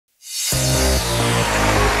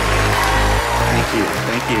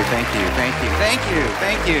Thank you, thank you, thank you, thank you,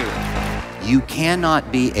 thank you. You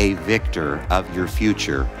cannot be a victor of your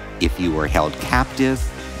future if you are held captive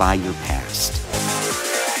by your past.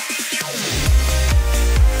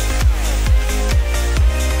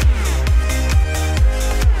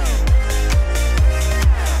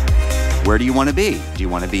 Where do you want to be? Do you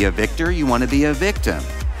want to be a victor? You want to be a victim?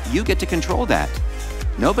 You get to control that.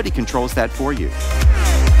 Nobody controls that for you.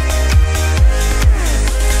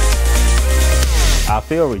 I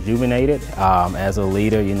feel rejuvenated. As a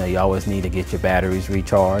leader, you always need to get your batteries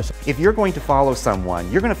recharged. If you're going to follow someone,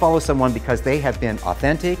 you're going to follow someone because they have been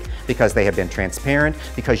authentic, because they have been transparent,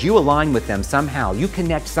 because you align with them somehow. You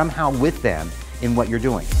connect somehow with them in what you're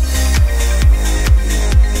doing.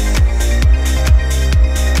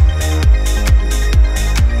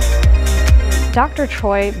 Dr.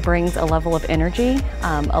 Troy brings a level of energy,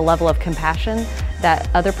 a level of compassion that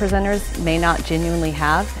other presenters may not genuinely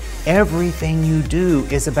have. Everything you do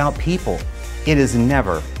is about people. It is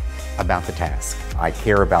never about the task. I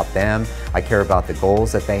care about them. I care about the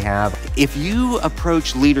goals that they have. If you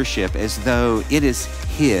approach leadership as though it is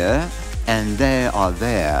here and they are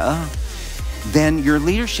there, then your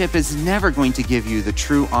leadership is never going to give you the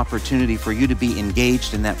true opportunity for you to be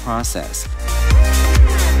engaged in that process.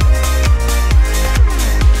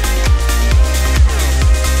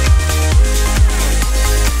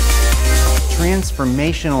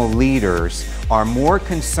 Transformational leaders are more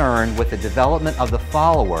concerned with the development of the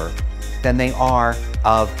follower than they are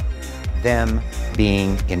of them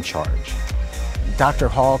being in charge. Dr.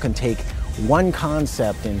 Hall can take one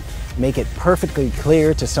concept and make it perfectly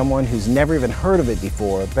clear to someone who's never even heard of it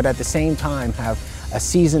before, but at the same time have a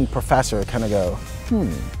seasoned professor kind of go,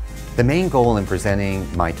 The main goal in presenting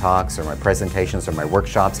my talks or my presentations or my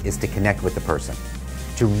workshops is to connect with the person,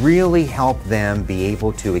 to really help them be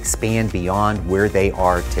able to expand beyond where they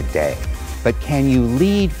are today. But can you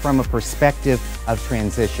lead from a perspective of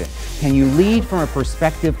transition? Can you lead from a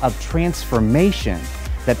perspective of transformation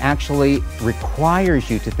that actually requires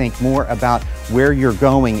you to think more about where you're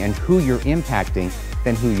going and who you're impacting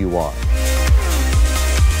than who you are?